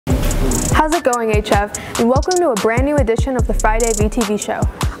How's it going, HF? And welcome to a brand new edition of the Friday VTV Show.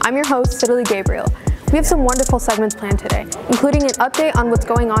 I'm your host, Sidley Gabriel. We have some wonderful segments planned today, including an update on what's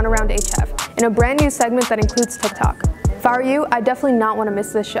going on around HF, and a brand new segment that includes TikTok. If I were you, I'd definitely not want to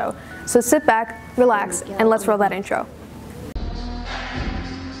miss this show. So sit back, relax, and let's roll that intro.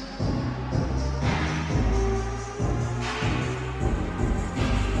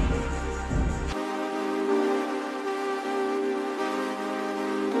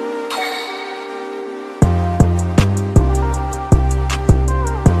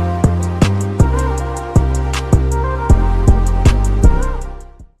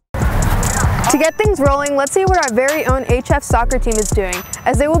 To get things rolling, let's see what our very own HF soccer team is doing,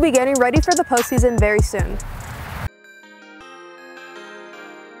 as they will be getting ready for the postseason very soon.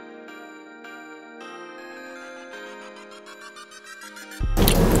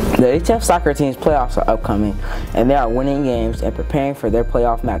 The HF soccer team's playoffs are upcoming, and they are winning games and preparing for their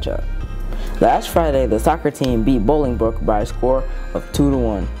playoff matchup. Last Friday, the soccer team beat Bolingbrook by a score of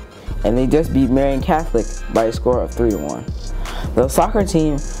 2-1, and they just beat Marian Catholic by a score of 3-1. The soccer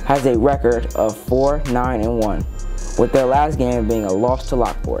team has a record of 4-9-1, with their last game being a loss to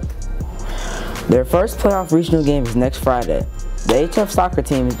Lockport. Their first playoff regional game is next Friday. The HF soccer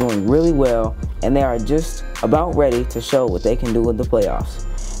team is doing really well, and they are just about ready to show what they can do in the playoffs.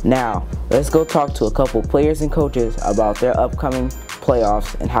 Now, let's go talk to a couple players and coaches about their upcoming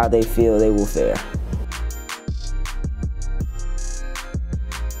playoffs and how they feel they will fare.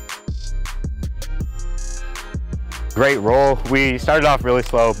 Great role. We started off really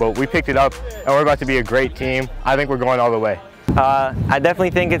slow, but we picked it up and we're about to be a great team. I think we're going all the way. I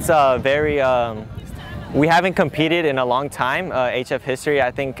definitely think it's we haven't competed in a long time, HF history.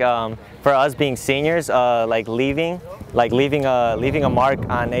 I think for us being seniors, leaving a mark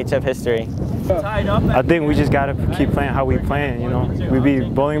on HF history. I think we just gotta keep playing how we playing, you know. We beat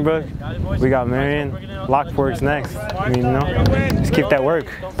Bolingbrook, we got Marian, Lockport's next. I mean, you know, just keep that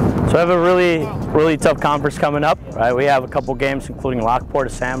work. So we have a really tough conference coming up, right? We have a couple games including Lockport, a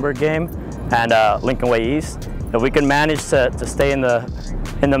Sandburg game, and Lincoln Way East. If we can manage to stay in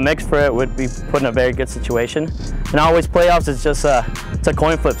the mix for it, we'd be put in a very good situation. And always playoffs is just it's a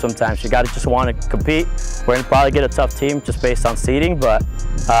coin flip sometimes. You got to just want to compete. We're going to probably get a tough team just based on seeding, but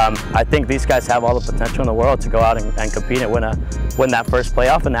I think these guys have all the potential in the world to go out and compete and win that first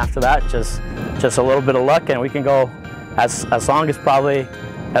playoff. And after that, just a little bit of luck, and we can go as long as probably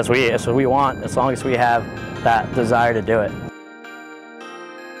as we want, as long as we have that desire to do it.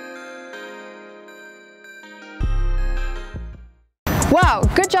 Wow,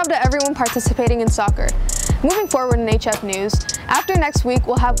 good job to everyone participating in soccer. Moving forward in HF news, after next week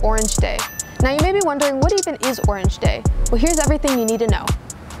we'll have Orange Day. Now you may be wondering, what even is Orange Day? Well, here's everything you need to know.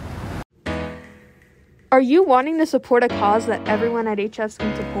 Are you wanting to support a cause that everyone at HF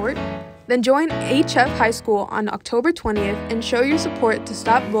can support? Then join HF High School on October 20th and show your support to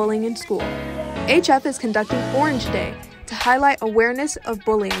stop bullying in school. HF is conducting Orange Day to highlight awareness of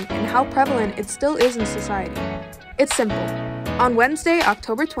bullying and how prevalent it still is in society. It's simple. On Wednesday,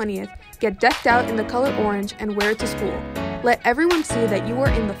 October 20th, get decked out in the color orange and wear it to school. Let everyone see that you are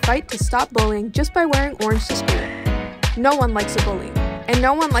in the fight to stop bullying just by wearing orange to school. No one likes a bully, and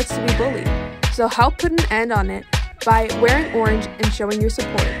no one likes to be bullied. So help put an end on it by wearing orange and showing your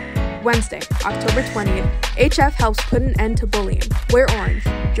support. Wednesday, October 20th, HF helps put an end to bullying. Wear orange.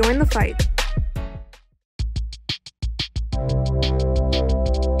 Join the fight.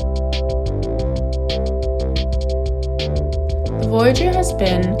 The Voyager has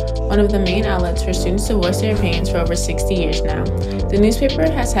been one of the main outlets for students to voice their opinions for over 60 years now. The newspaper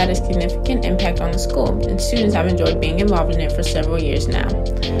has had a significant impact on the school, and students have enjoyed being involved in it for several years now.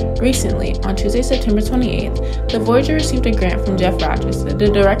 Recently, on Tuesday, September 28th, the Voyager received a grant from Jeff Rogers, the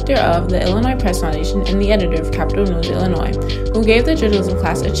director of the Illinois Press Foundation and the editor of Capital News Illinois, who gave the journalism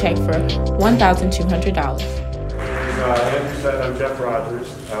class a check for $1,200. Andrew said, I'm Jeff Rogers.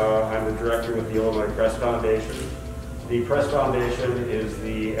 I'm the director with the Illinois Press Foundation. The Press Foundation is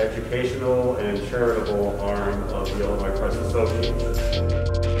the educational and charitable arm of the Illinois Press Association.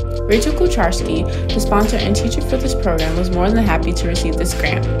 Rachel Kucharski, the sponsor and teacher for this program, was more than happy to receive this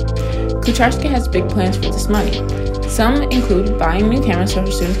grant. Kucharski has big plans for this money. Some include buying new cameras so her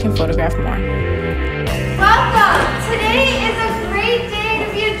students can photograph more. Welcome! Today is a great day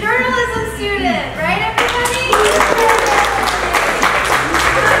to be a journalism student, right everybody?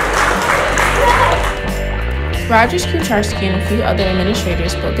 Rogers, Kucharski, and a few other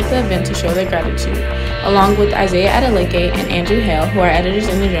administrators spoke at the event to show their gratitude, along with Isaiah Adeleke and Andrew Hale, who are editors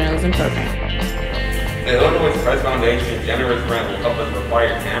in the journalism program. The Illinois Press Foundation generous grant will help us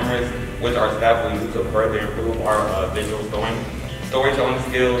acquire cameras, which our staff will use to further improve our visual storing. storytelling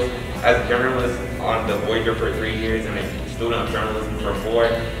skills. As a journalist on the Voyager for 3 years and a student of journalism for 4,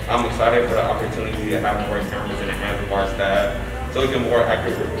 I'm excited for the opportunity to have more cameras in the hands of our staff so we can more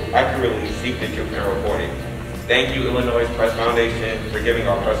accurately seek the truth and report it. Thank you, Illinois Press Foundation, for giving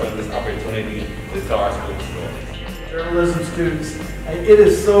our president this opportunity to tell our school stories. Journalism students, it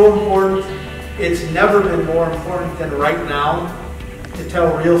is so important. It's never been more important than right now to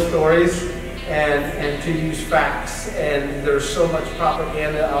tell real stories and to use facts. And there's so much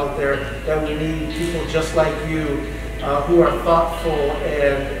propaganda out there that we need people just like you who are thoughtful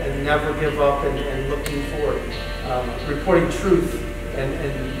and never give up and looking for reporting truth and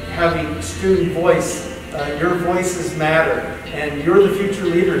having student voice. Your voices matter, and you're the future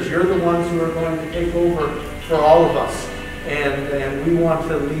leaders. You're the ones who are going to take over for all of us, and we want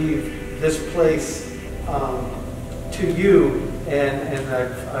to leave this place to you, and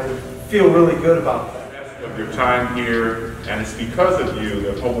I feel really good about that. Of your time here, and it's because of you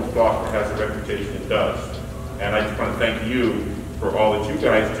that Homewood Flossmoor has the reputation it does. And I just want to thank you for all that you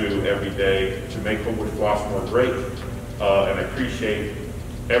guys do every day to make Homewood Flossmoor great, and I appreciate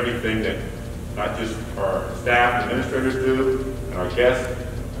everything that not just our staff and administrators do, and our guests,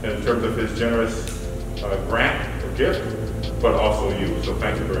 in terms of his generous grant or gift, but also you. So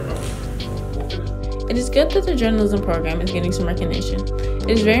thank you very much. It is good that the journalism program is getting some recognition. It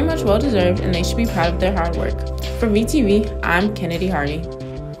is very much well deserved, and they should be proud of their hard work. For VTV, I'm Kennedy Hardy.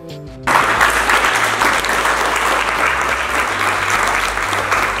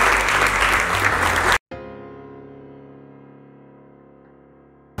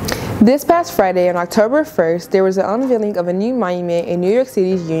 This past Friday, on October 1st, there was an unveiling of a new monument in New York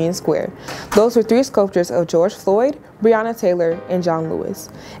City's Union Square. Those were 3 sculptures of George Floyd, Breonna Taylor, and John Lewis.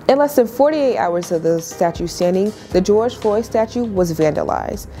 In less than 48 hours of the statue standing, the George Floyd statue was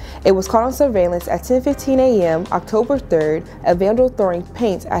vandalized. It was caught on surveillance at 10:15 a.m. October 3rd, a vandal throwing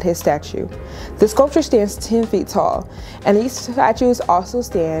paint at his statue. The sculpture stands 10 feet tall, and these statues also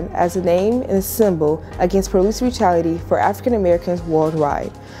stand as a name and a symbol against police brutality for African Americans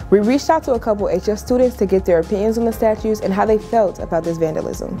worldwide. We reached out to a couple HF students to get their opinions on the statues and how they felt about this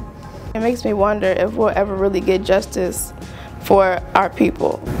vandalism. It makes me wonder if we'll ever really get justice for our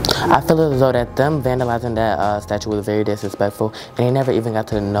people. I feel as though that them vandalizing that statue was very disrespectful, and they never even got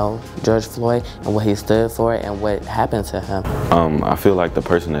to know George Floyd and what he stood for and what happened to him. I feel like the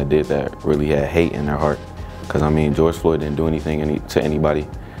person that did that really had hate in their heart, because I mean, George Floyd didn't do anything to anybody.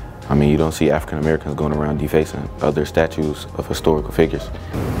 I mean, you don't see African Americans going around defacing other statues of historical figures.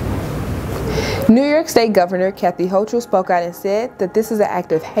 New York State Governor Kathy Hochul spoke out and said that this is an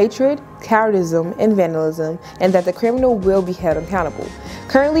act of hatred, cowardice, and vandalism, and that the criminal will be held accountable.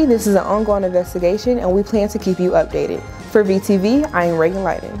 Currently, this is an ongoing investigation, and we plan to keep you updated. For VTV, I am Reagan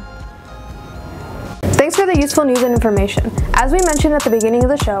Lighting. Thanks for the useful news and information. As we mentioned at the beginning of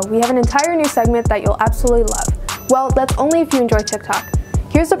the show, we have an entire new segment that you'll absolutely love. Well, that's only if you enjoy TikTok.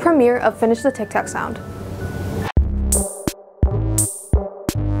 Here's the premiere of Finish the TikTok Sound.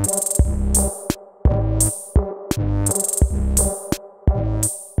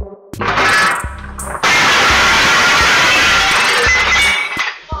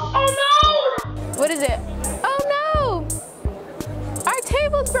 What is it? Oh no! Our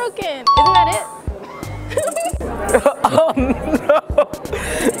table's broken! Isn't that it? Oh no!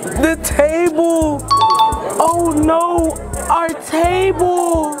 The table! Oh no! Our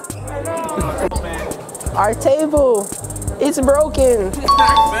table! Our table! It's broken!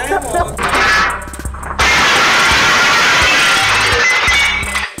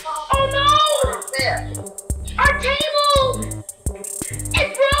 Oh no! Our table!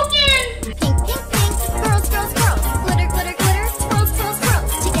 It's broken! Pink, pink, pink, swirls, swirls, swirls. Glitter, glitter, glitter, swirls, swirls, swirls.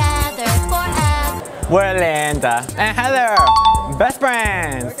 Together forever. We're Linda and Heather, best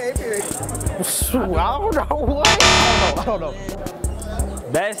friends. I don't know what. I don't know.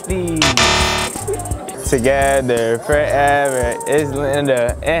 Besties. Together forever. It's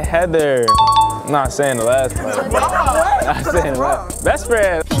Linda and Heather. I'm not saying the last part. I'm not saying the last. Best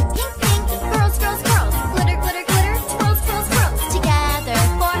friends. Pink, pink, pink, swirls, swirls, swirls. Glitter, glitter, glitter, swirls, swirls, swirls. Together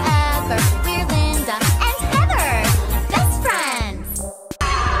forever. We're Linda and Heather, best friends.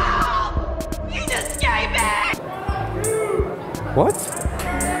 You just came back. What?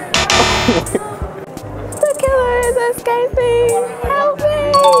 The killer is escaping! Help me!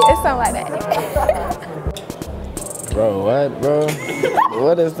 It's something like that. Bro, what, bro?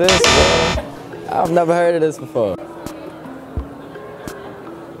 What is this, bro? I've never heard of this before.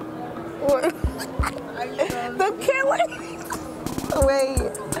 The killer?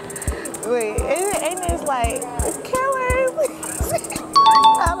 Wait, ain't this like, killer?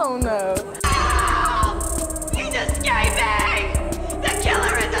 I don't know. You just came back.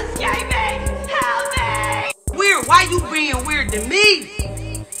 being weird to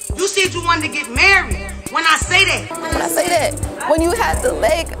me. You said you wanted to get married. When I say that. When I say that. When you had the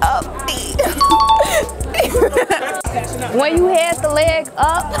leg up. When you had the leg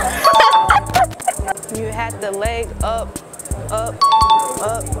up. You had the leg up.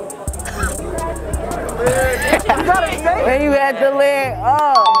 When you had the leg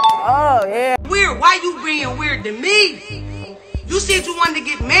up. Oh, yeah. Weird. Why you being weird to me? You said you wanted to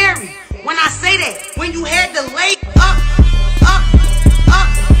get married. When I say that. When you had the leg up.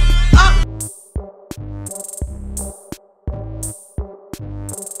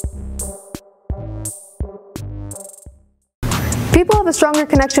 People have a stronger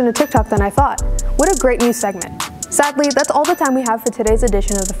connection to TikTok than I thought. What a great news segment. Sadly, that's all the time we have for today's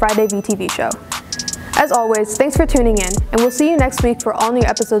edition of the Friday VTV Show. As always, thanks for tuning in, and we'll see you next week for all new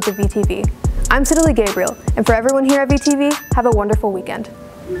episodes of VTV. I'm Sidley Gabriel, and for everyone here at VTV, have a wonderful weekend.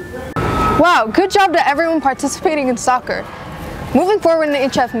 Wow, good job to everyone participating in soccer. Moving forward in the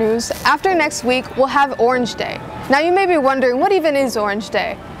HF news, after next week, we'll have Orange Day. Now you may be wondering, what even is Orange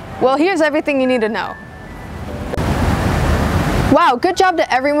Day? Well, here's everything you need to know. Wow, good job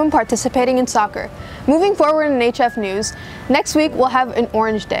to everyone participating in soccer. Moving forward in HF news, next week we'll have an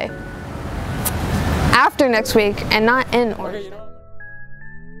Orange Day. After next week, and not in Orange Day.